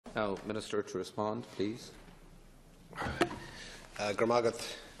Now, Minister, to respond, please. Seán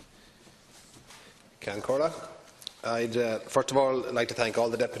Kyne. I'd first of all like to thank all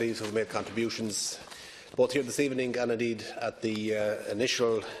the deputies who have made contributions, both here this evening and indeed at the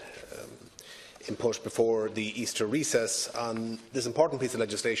initial input before the Easter recess on this important piece of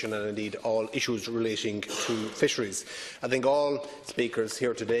legislation and indeed all issues relating to fisheries. I think all speakers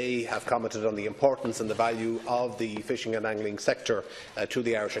here today have commented on the importance and the value of the fishing and angling sector to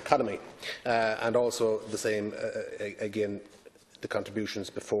the Irish economy, and also the same again the contributions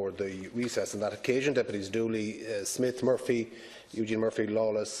before the recess. On that occasion, Deputies Dooley, Smith, Murphy, Eugene Murphy,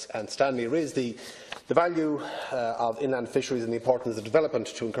 Lawless and Stanley raised the value of inland fisheries and the importance of development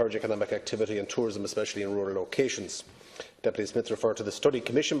to encourage economic activity and tourism, especially in rural locations. Deputy Smith referred to the study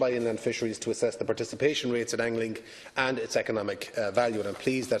commissioned by Inland Fisheries to assess the participation rates in angling and its economic value. And I am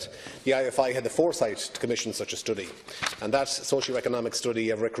pleased that the IFI had the foresight to commission such a study. And that socio-economic study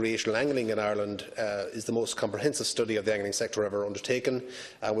of recreational angling in Ireland is the most comprehensive study of the angling sector ever undertaken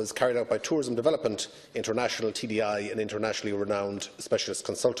and was carried out by Tourism Development International TDI, an internationally renowned specialist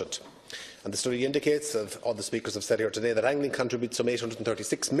consultant. And the study indicates, as all the speakers have said here today, that angling contributes some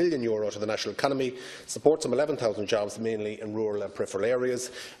 €836 million to the national economy, supports some 11,000 jobs, mainly in rural and peripheral areas,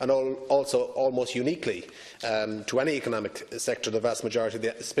 and also, almost uniquely to any economic sector, the vast majority of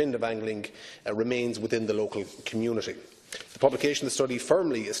the spend of angling remains within the local community. The publication of the study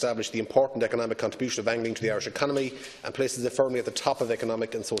firmly established the important economic contribution of angling to the Irish economy and places it firmly at the top of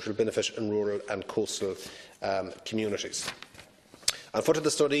economic and social benefit in rural and coastal communities. On foot of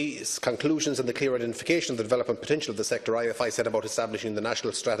the study's conclusions and the clear identification of the development potential of the sector, IFI set about establishing the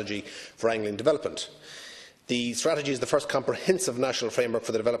National Strategy for Angling Development. The strategy is the first comprehensive national framework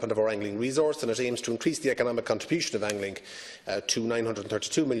for the development of our angling resource, and it aims to increase the economic contribution of angling to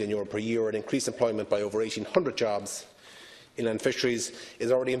 €932 million per year and increase employment by over 1,800 jobs. Inland Fisheries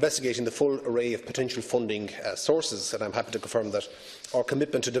is already investigating the full array of potential funding sources, and I am happy to confirm that our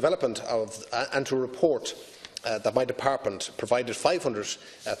commitment to development of and to report that my department provided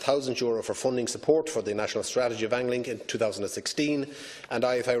 €500,000 for funding support for the National Strategy of Angling in 2016, and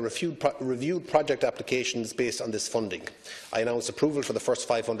IFI reviewed project applications based on this funding. I announced approval for the first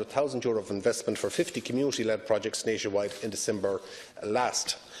 €500,000 of investment for 50 community-led projects nationwide in December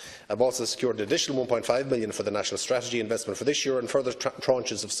last. I have also secured an additional €1.5 million for the National Strategy investment for this year, and further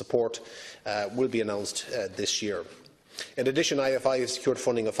tranches of support will be announced this year. In addition, IFI has secured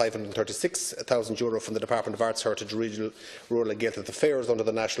funding of €536,000 from the Department of Arts, Heritage, Regional, Rural and Gaelic Affairs under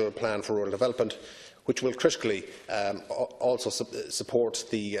the National Plan for Rural Development, which will critically also support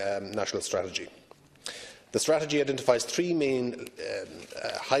the national strategy. The strategy identifies three main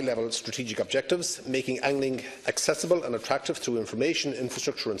high-level strategic objectives: making angling accessible and attractive through information,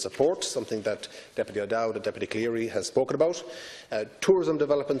 infrastructure and support, something that Deputy O'Dowd and Deputy Cleary has spoken about; tourism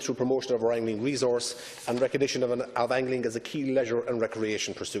development through promotion of our angling resource and recognition of angling as a key leisure and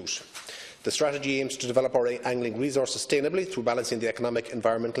recreation pursuit. The strategy aims to develop our angling resource sustainably through balancing the economic,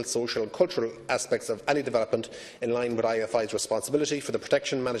 environmental, social and cultural aspects of any development in line with IFI's responsibility for the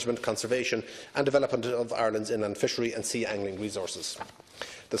protection, management, conservation and development of Ireland's inland fishery and sea angling resources.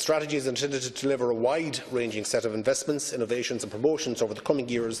 The strategy is intended to deliver a wide-ranging set of investments, innovations and promotions over the coming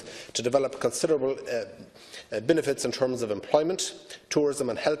years to develop considerable benefits in terms of employment,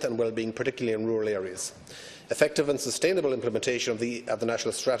 tourism and health and well-being, particularly in rural areas. Effective and sustainable implementation of the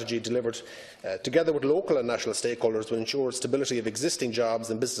national strategy delivered together with local and national stakeholders will ensure stability of existing jobs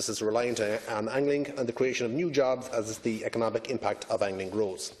and businesses reliant on angling and the creation of new jobs as the economic impact of angling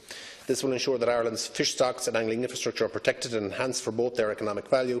grows. This will ensure that Ireland's fish stocks and angling infrastructure are protected and enhanced for both their economic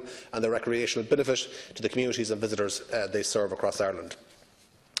value and their recreational benefit to the communities and visitors they serve across Ireland.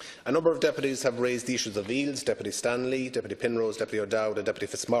 A number of deputies have raised the issues of eels: Deputy Stanley, Deputy Penrose, Deputy O'Dowd and Deputy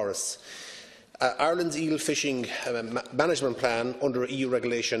Fitzmaurice. Ireland's eel fishing management plan under EU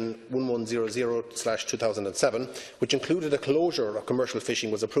Regulation 1100/2007, which included a closure of commercial fishing,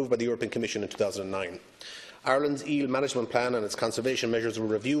 was approved by the European Commission in 2009. Ireland's eel management plan and its conservation measures were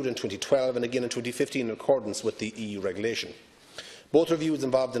reviewed in 2012 and again in 2015 in accordance with the EU regulation. Both reviews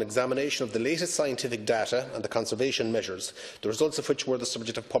involved an examination of the latest scientific data and the conservation measures, the results of which were the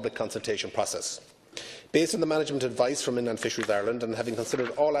subject of public consultation process. Based on the management advice from Inland Fisheries Ireland and having considered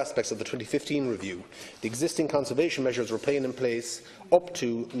all aspects of the 2015 review, the existing conservation measures were put in place up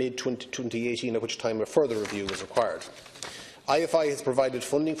to mid-2018, at which time a further review was required. IFI has provided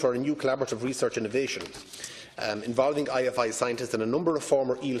funding for a new collaborative research innovation involving IFI scientists and a number of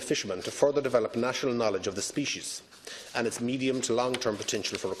former eel fishermen to further develop national knowledge of the species and its medium to long-term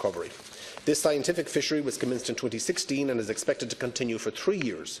potential for recovery. This scientific fishery was commenced in 2016 and is expected to continue for 3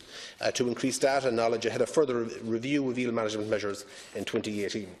 years to increase data and knowledge ahead of further review of eel management measures in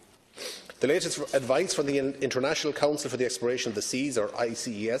 2018. The latest advice from the International Council for the Exploration of the Seas, or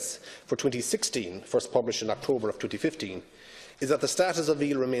ICES, for 2016, first published in October of 2015, is that the status of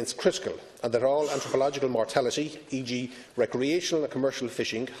eel remains critical and that all anthropological mortality, e.g. recreational and commercial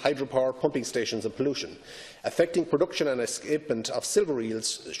fishing, hydropower, pumping stations and pollution, affecting production and escapement of silver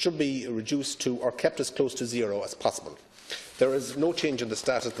eels should be reduced to or kept as close to zero as possible. There is no change in the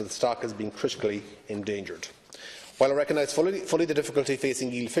status that the stock is being critically endangered. While I recognise fully the difficulty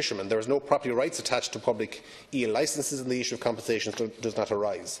facing eel fishermen, there is no property rights attached to public eel licences and the issue of compensation does not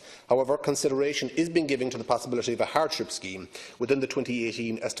arise. However, consideration is being given to the possibility of a hardship scheme within the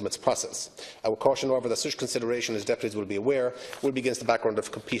 2018 estimates process. I would caution, however, that such consideration, as deputies will be aware, will be against the background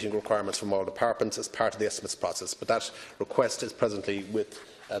of competing requirements from all departments as part of the estimates process, but that request is presently with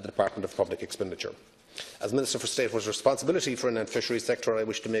the Department of Public Expenditure. As Minister for State with responsibility for the inland fisheries sector, I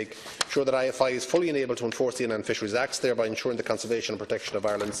wish to make sure that IFI is fully enabled to enforce the Inland Fisheries Acts, thereby ensuring the conservation and protection of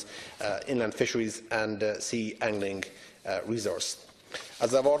Ireland's inland fisheries and sea angling resource.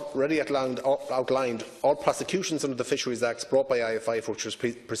 As I have already outlined, all prosecutions under the Fisheries Acts brought by IFI for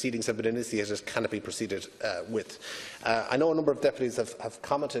which proceedings have been initiated cannot be proceeded with. I know a number of deputies have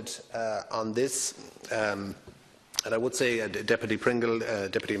commented on this. And I would say Deputy Pringle,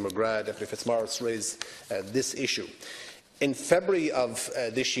 Deputy McGrath, Deputy Fitzmaurice raised this issue. In February of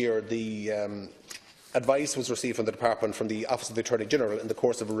this year, the advice was received from the Department from the Office of the Attorney General in the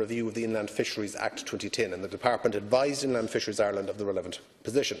course of a review of the Inland Fisheries Act 2010, and the Department advised Inland Fisheries Ireland of the relevant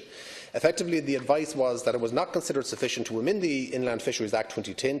position. Effectively, the advice was that it was not considered sufficient to amend the Inland Fisheries Act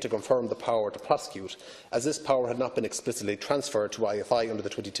 2010 to confirm the power to prosecute, as this power had not been explicitly transferred to IFI under the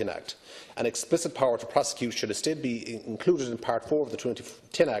 2010 Act. An explicit power to prosecute should instead be included in Part 4 of the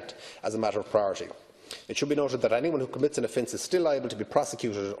 2010 Act as a matter of priority. It should be noted that anyone who commits an offence is still liable to be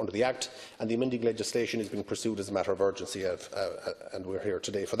prosecuted under the Act, and the amending legislation is being pursued as a matter of urgency, and we are here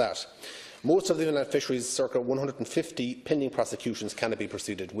today for that. Most of the inland fisheries, circa 150 pending prosecutions, cannot be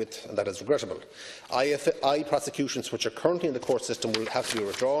proceeded with, and that is regrettable. IFI prosecutions which are currently in the court system will have to be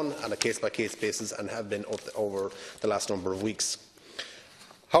withdrawn on a case-by-case basis and have been over the last number of weeks.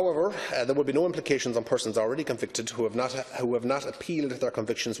 However, there will be no implications on persons already convicted who have not appealed their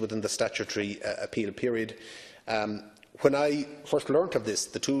convictions within the statutory appeal period. When I first learnt of this,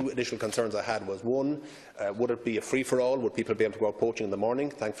 the two initial concerns I had was, one, would it be a free-for-all? Would people be able to go out poaching in the morning?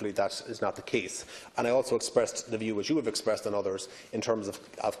 Thankfully, that is not the case. And I also expressed the view, as you have expressed and others, in terms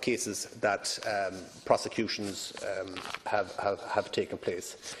of cases that prosecutions have taken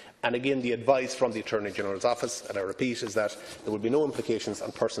place. And again, the advice from the Attorney General's Office, and I repeat, is that there will be no implications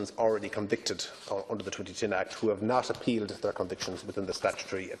on persons already convicted under the 2010 Act who have not appealed their convictions within the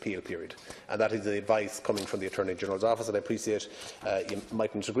statutory appeal period. And that is the advice coming from the Attorney General's Office, and I appreciate you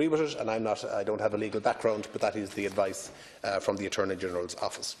mightn't agree with it, and I don't have a legal background, but that is the advice from the Attorney General's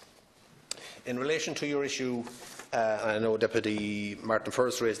Office. In relation to your issue, I know Deputy Martin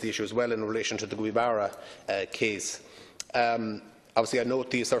First raised the issue as well in relation to the Guibara case. Obviously, I note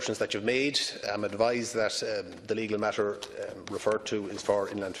the assertions that you have made. I am advised that the legal matter referred to is for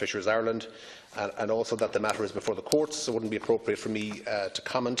Inland Fisheries Ireland, and also that the matter is before the courts, so it would not be appropriate for me to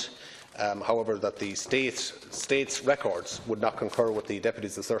comment. However, that the state's records would not concur with the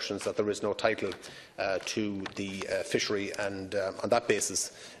Deputy's assertions that there is no title to the fishery, and on that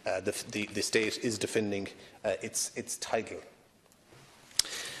basis the state is defending its title.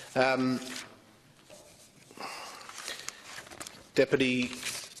 Deputy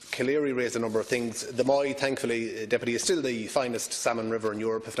Caleary raised a number of things. The Moy, thankfully, Deputy, is still the finest salmon river in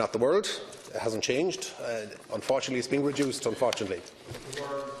Europe, if not the world. It hasn't changed. Unfortunately, it's being reduced, unfortunately.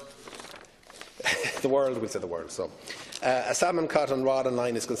 The world, we say the world. So, a salmon caught on rod and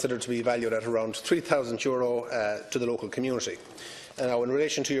line is considered to be valued at around €3,000 to the local community. Now, in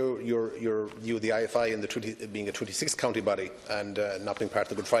relation to your view of the IFI and being a 26-county body and not being part of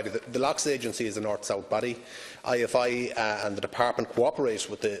the Good Friday, the Lochs Agency is a north-south body. IFI and the Department cooperate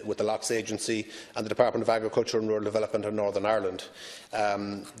with the Lochs Agency and the Department of Agriculture and Rural Development in Northern Ireland.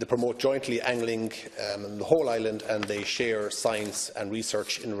 They promote jointly angling in the whole island, and they share science and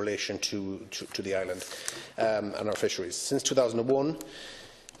research in relation to the island and our fisheries. Since 2001,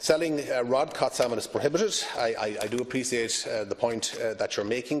 selling rod-caught salmon is prohibited. I do appreciate the point that you are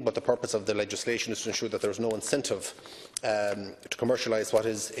making, but the purpose of the legislation is to ensure that there is no incentive to commercialise what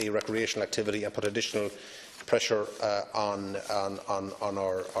is a recreational activity and put additional pressure on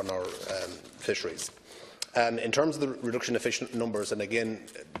our fisheries. In terms of the reduction of fish numbers, and again,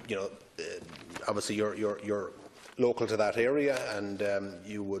 obviously you're local to that area, and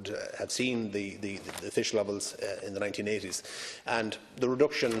you would have seen the fish levels in the 1980s, and the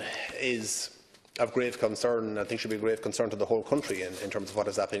reduction is of grave concern, and I think should be a grave concern to the whole country in terms of what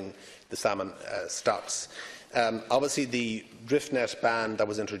is happening the salmon stocks. Obviously, the drift net ban that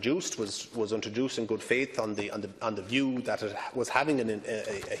was introduced was introduced in good faith on the view that it was having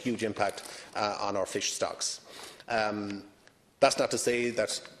a huge impact on our fish stocks. That's not to say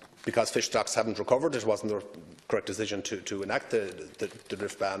that because fish stocks haven't recovered, it wasn't the correct decision to enact the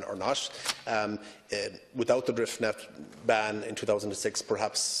drift ban or not. Without the drift net ban in 2006,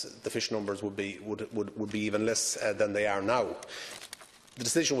 perhaps the fish numbers would be even less than they are now. The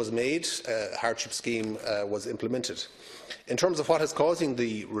decision was made, a hardship scheme was implemented. In terms of what is causing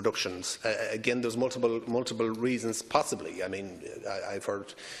the reductions, again, there's multiple reasons possibly. I mean, I've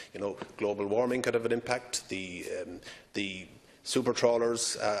heard, global warming could have an impact. The super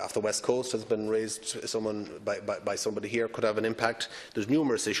trawlers off the west coast has been raised by somebody here, could have an impact. There's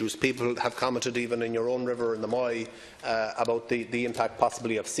numerous issues. People have commented even in your own river in the Moy about the impact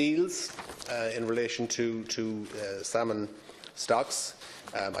possibly of seals in relation to salmon stocks.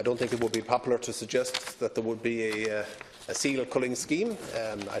 I don't think it would be popular to suggest that there would be a seal culling scheme.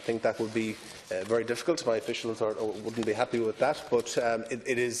 I think that would be very difficult. My officials wouldn't be happy with that, but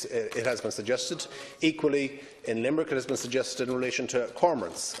it has been suggested. Equally, in Limerick, it has been suggested in relation to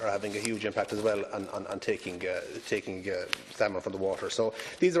cormorants are having a huge impact as well on taking salmon from the water. So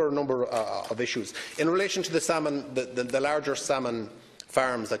these are a number of issues. In relation to the salmon, the larger salmon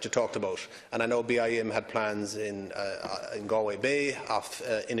farms that you talked about, and I know BIM had plans in Galway Bay off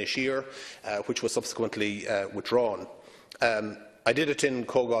Inisheer, which was subsequently withdrawn. I did attend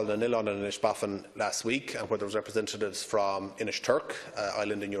Cogall and Nillon and Inishbaffin last week, where there was representatives from Inishturk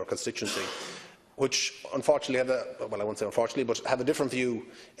Island in your constituency, which unfortunately have I won't say unfortunately, but have a different view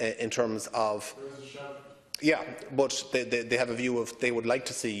in terms of. Yeah, but they have a view of they would like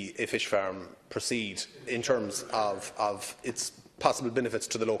to see a fish farm proceed in terms of its possible benefits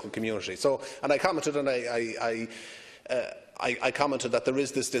to the local community. So, and I commented, and I commented that there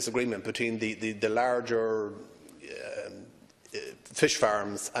is this disagreement between the larger fish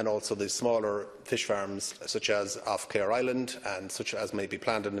farms and also the smaller fish farms, such as off Clare Island and such as may be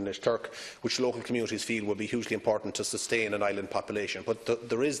planned in Inishturk, which local communities feel will be hugely important to sustain an island population. But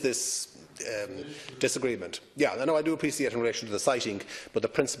there is this disagreement. Yeah, I know I do appreciate in relation to the sighting, but the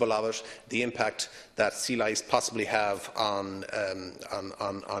principle of it, the impact that sea lice possibly have on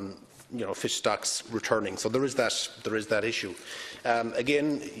fish stocks returning. So there is that issue.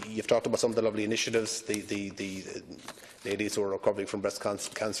 Again, you've talked about some of the lovely initiatives. The ladies who are recovering from breast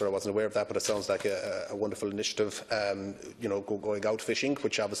cancer, I wasn't aware of that, but it sounds like a wonderful initiative. Going out fishing,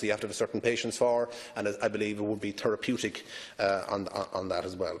 which obviously you have to have certain patience for, and I believe it would be therapeutic on that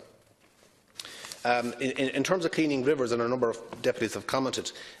as well. In terms of cleaning rivers, and a number of deputies have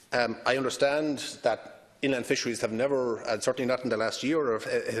commented, I understand that Inland Fisheries have never, and certainly not in the last year,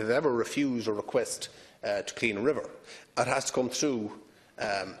 have ever refused a request to clean a river. It has to come through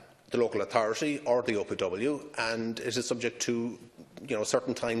the local authority or the OPW, and it is subject to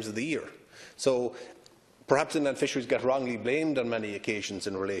certain times of the year. So perhaps Inland Fisheries get wrongly blamed on many occasions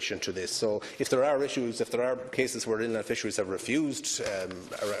in relation to this. So if there are issues, if there are cases where Inland Fisheries have refused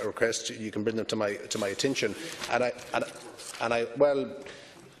a request, you can bring them to my attention.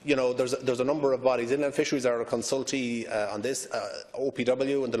 There's a number of bodies. Inland Fisheries are a consultee on this.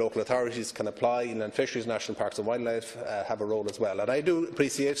 OPW and the local authorities can apply. Inland Fisheries, National Parks and Wildlife have a role as well. And I do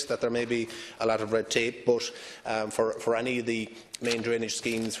appreciate that there may be a lot of red tape, but for any of the main drainage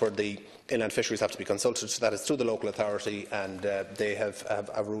schemes for the Inland Fisheries have to be consulted. So that is through the local authority, and they have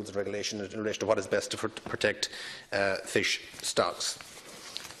rules and regulations in relation to what is best to protect fish stocks.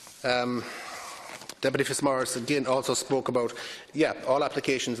 Deputy Fitzmaurice again also spoke about, all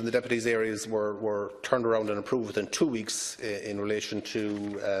applications in the deputies' areas were turned around and approved within 2 weeks in relation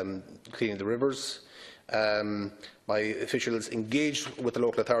to cleaning the rivers. My officials engaged with the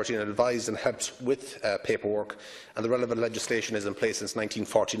local authority and advised and helped with paperwork, and the relevant legislation is in place since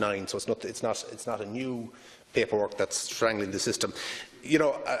 1949, so it's not a new paperwork that's strangling the system.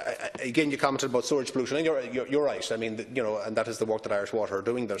 Again, you commented about sewage pollution, and you're right. I mean, and that is the work that Irish Water are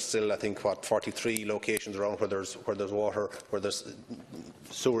doing. There's still, I think, 43 locations around where there's water, where there's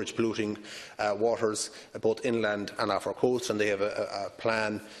sewage polluting waters, both inland and off our coast, and they have a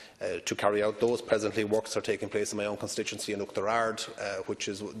plan to carry out those. Presently, works are taking place in my own constituency in Uachtarard, which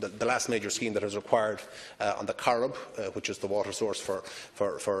is the last major scheme that is required on the Corrib, which is the water source for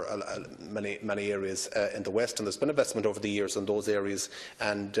many areas in the west. And there's been investment over the years in those areas,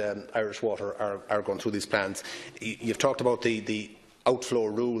 and Irish Water are going through these plans. You've talked about the outflow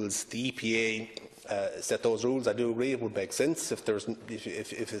rules. The EPA set those rules. I do agree it would make sense if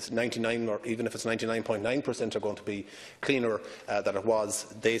it's 99 or even if it's 99.9% are going to be cleaner than it was.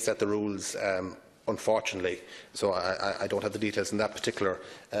 They set the rules, unfortunately. So I don't have the details in that particular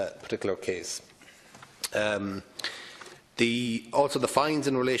case. Also, the fines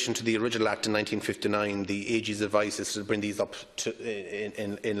in relation to the original Act in 1959, the AG's advice is to bring these up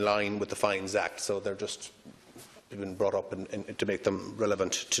in line with the Fines Act. So they're just been brought up to make them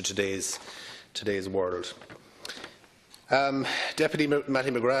relevant to today's world. Deputy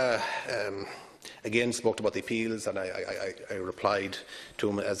Matty McGrath again spoke about the appeals, and I replied to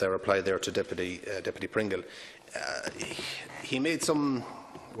him as I replied there to Deputy Pringle. He made some,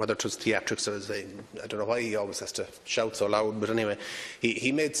 whether it was theatrics or I don't know why he always has to shout so loud, but anyway,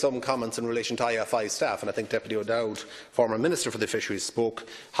 he made some comments in relation to IFI staff, and I think Deputy O'Dowd, former Minister for the Fisheries, spoke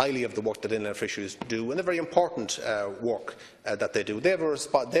highly of the work that Inland Fisheries do, and the very important work that they do. They have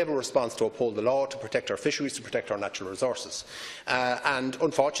a response to uphold the law, to protect our fisheries, to protect our natural resources. And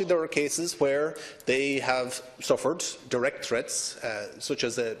unfortunately, there are cases where they have suffered direct threats, such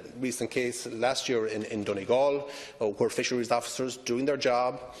as a recent case last year in Donegal, where fisheries officers doing their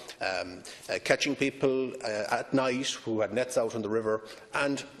job, catching people at night who had nets out on the river,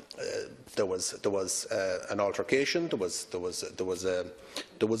 and there was an altercation. There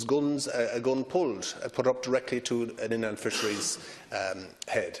was guns, a gun put up directly to an Inland Fisheries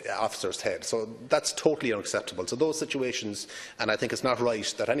officer's head. So that's totally unacceptable. So those situations, and I think it's not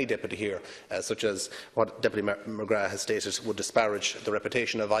right that any deputy here, such as what Deputy McGrath has stated, would disparage the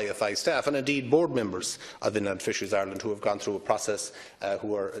reputation of IFI staff, and indeed board members of Inland Fisheries Ireland who have gone through a process,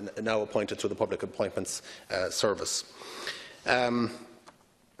 who are now appointed through the Public Appointments Service.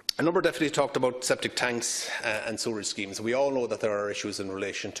 A number of deputies talked about septic tanks and sewerage schemes. We all know that there are issues in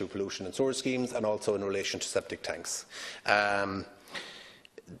relation to pollution and sewerage schemes, and also in relation to septic tanks.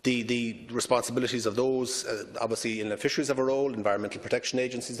 The responsibilities of those, obviously Inland Fisheries have a role, environmental protection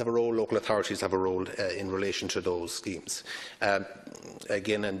agencies have a role, local authorities have a role in relation to those schemes.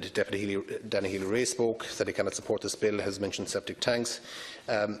 Again, and Deputy Danny Healy-Rae spoke, said he cannot support this bill, has mentioned septic tanks.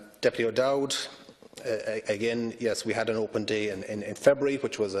 Deputy O'Dowd, again, yes, we had an open day in February,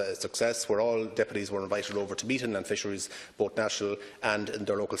 which was a success, where all deputies were invited over to meet Inland Fisheries, both national and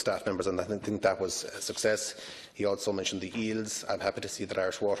their local staff members, and I think that was a success. He also mentioned the eels. I'm happy to see that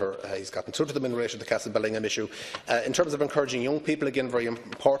Irish Water has gotten through to them in relation to the Castle Bellingham issue. In terms of encouraging young people, again, very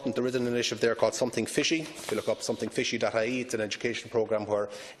important, there is an initiative there called Something Fishy. If you look up somethingfishy.ie, it's an education programme where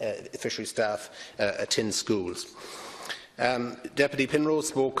fishery staff attend schools. Deputy Penrose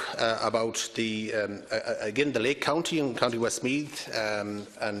spoke about again the Lake County and County Westmeath,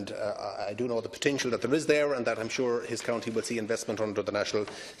 and I do know the potential that there is there, and that I'm sure his county will see investment under the National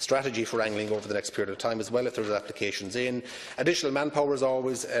Strategy for Angling over the next period of time as well, if there are applications in. Additional manpower is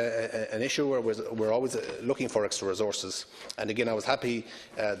always an issue, where we're always looking for extra resources, and again I was happy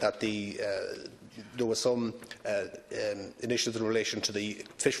that there was some initiatives in relation to the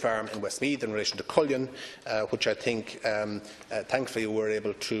fish farm in Westmeath, in relation to Cullion, which I think, thankfully, we were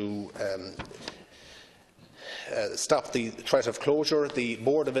able to stop the threat of closure. The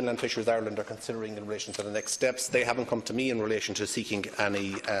Board of Inland Fisheries Ireland are considering in relation to the next steps. They haven't come to me in relation to seeking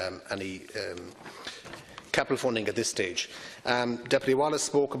any capital funding at this stage. Deputy Wallace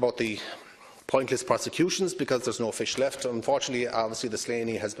spoke about the pointless prosecutions because there's no fish left. Unfortunately, obviously, the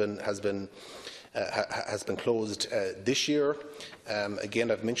Slaney has been closed this year.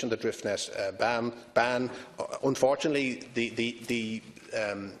 Again, I've mentioned the drift net ban. Unfortunately, the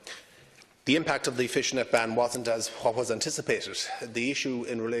impact of the fish net ban wasn't as what was anticipated. The issue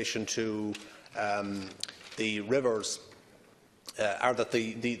in relation to the rivers are that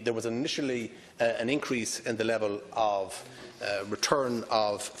there was initially an increase in the level of return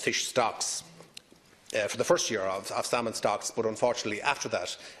of fish stocks for the first year of salmon stocks, but unfortunately after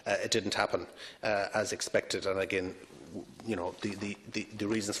that it didn't happen as expected, and again, you know, the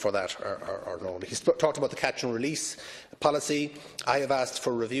reasons for that are known. He's talked about the catch and release policy. I have asked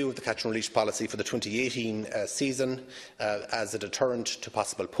for a review of the catch and release policy for the 2018 season as a deterrent to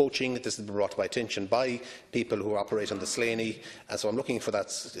possible poaching. This has been brought to my attention by people who operate on the Slaney, and so I'm looking for that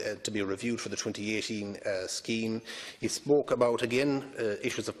to be reviewed for the 2018 scheme. He spoke about, again,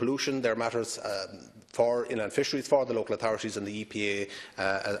 issues of pollution. There are matters for Inland Fisheries, for the local authorities and the EPA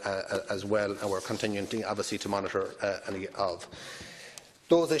as well, and we're continuing, obviously, to monitor any of.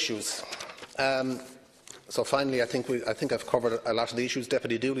 those issues. So finally, I think I've covered a lot of the issues.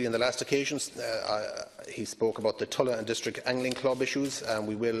 Deputy Dooley, in the last occasions, he spoke about the Tulla and District Angling Club issues, and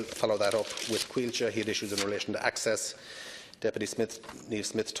we will follow that up with Cuilcha. He had issues in relation to access. Deputy Neil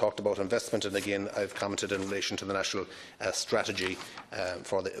Smith talked about investment, and again I've commented in relation to the national strategy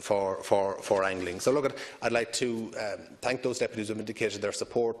for angling. So look, I'd like to thank those deputies who have indicated their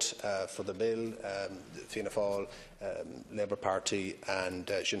support for the bill, Fianna Fáil, Labour Party and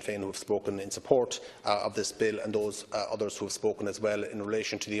Sinn Féin, who have spoken in support of this bill, and those others who have spoken as well in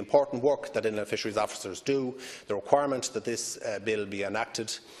relation to the important work that inland fisheries officers do, the requirement that this bill be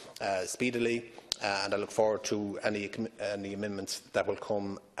enacted speedily. And I look forward to any amendments that will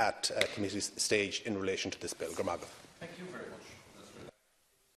come at committee stage in relation to this bill. Thank you.